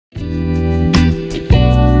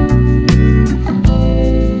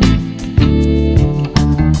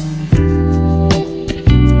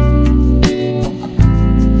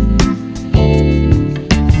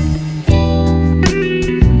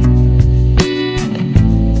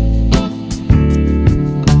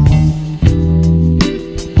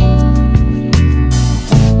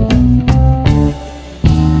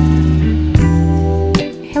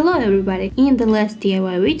way. In the last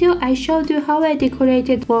DIY video, I showed you how I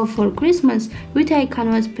decorated wall for Christmas with a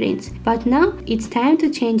canvas prints. But now it's time to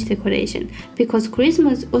change decoration, because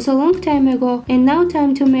Christmas was a long time ago and now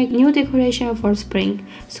time to make new decoration for spring.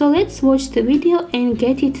 So let's watch the video and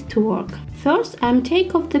get it to work. First, I'm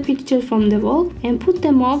take off the picture from the wall and put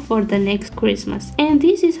them off for the next Christmas. And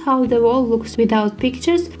this is how the wall looks without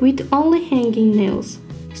pictures, with only hanging nails.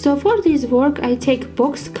 So for this work, I take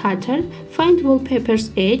box cutter, find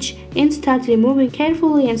wallpaper's edge and start removing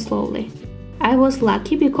carefully and slowly. I was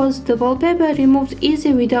lucky because the wallpaper removed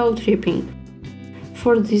easy without ripping.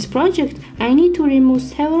 For this project, I need to remove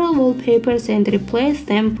several wallpapers and replace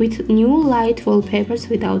them with new light wallpapers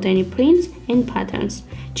without any prints and patterns,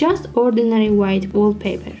 just ordinary white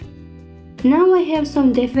wallpaper. Now I have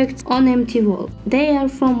some defects on empty wall. They are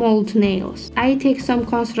from old nails. I take some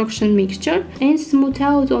construction mixture and smooth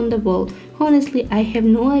out on the wall. Honestly, I have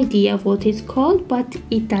no idea what it's called, but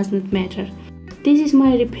it doesn't matter. This is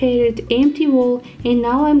my repaired empty wall, and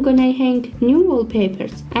now I'm gonna hang new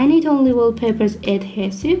wallpapers. I need only wallpapers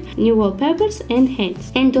adhesive, new wallpapers and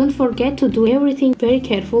hands. And don't forget to do everything very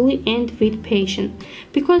carefully and with patience,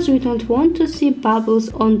 because we don't want to see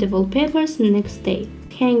bubbles on the wallpapers next day.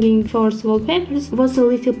 Hanging first wallpapers was a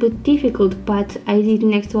little bit difficult, but I did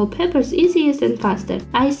next wallpapers easiest and faster.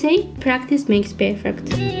 I say practice makes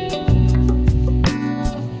perfect.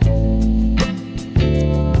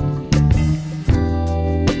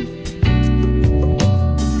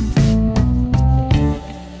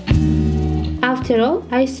 After all,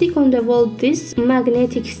 I stick on the wall these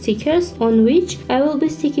magnetic stickers on which I will be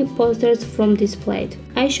sticking posters from Displate.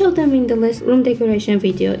 I showed them in the last room decoration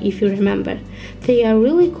video, if you remember. They are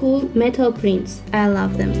really cool metal prints. I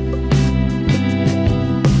love them.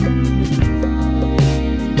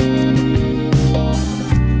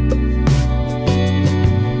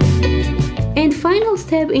 And final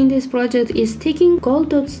step in this project is sticking gold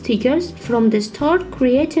dot stickers from the store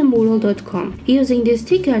Create-a-mural.com. Using these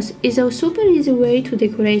stickers is a super easy way to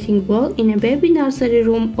decorating wall in a baby nursery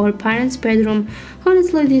room or parents' bedroom.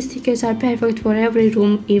 Honestly, these stickers are perfect for every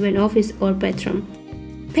room, even office or bedroom.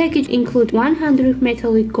 Package include 100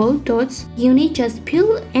 metallic gold dots. You need just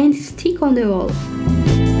peel and stick on the wall.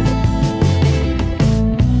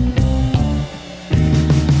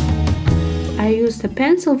 I used a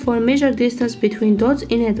pencil for measure distance between dots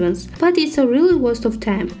in advance, but it's a really waste of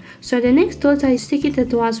time, so the next dots I stick it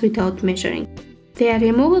at once without measuring. They are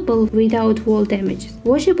removable without wall damage,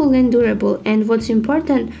 washable and durable, and what's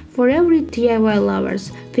important for every DIY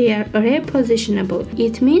lovers, they are repositionable.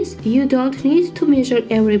 It means you don't need to measure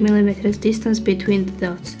every millimeter's distance between the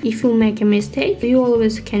dots. If you make a mistake, you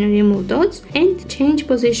always can remove dots and change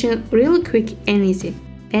position really quick and easy.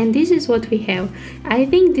 And this is what we have. I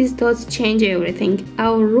think these dots change everything.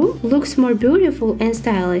 Our room looks more beautiful and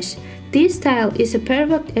stylish. This style is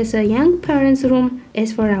perfect as a young parent's room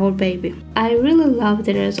as for our baby. I really love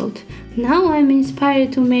the result. Now I'm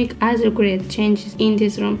inspired to make other great changes in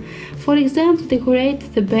this room. For example,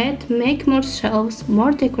 decorate the bed, make more shelves,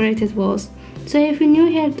 more decorated walls. So if you're new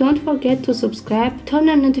here, don't forget to subscribe, turn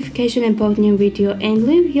on notification about new video and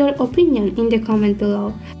leave your opinion in the comment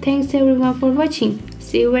below. Thanks everyone for watching.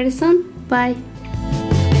 See you very soon. Bye.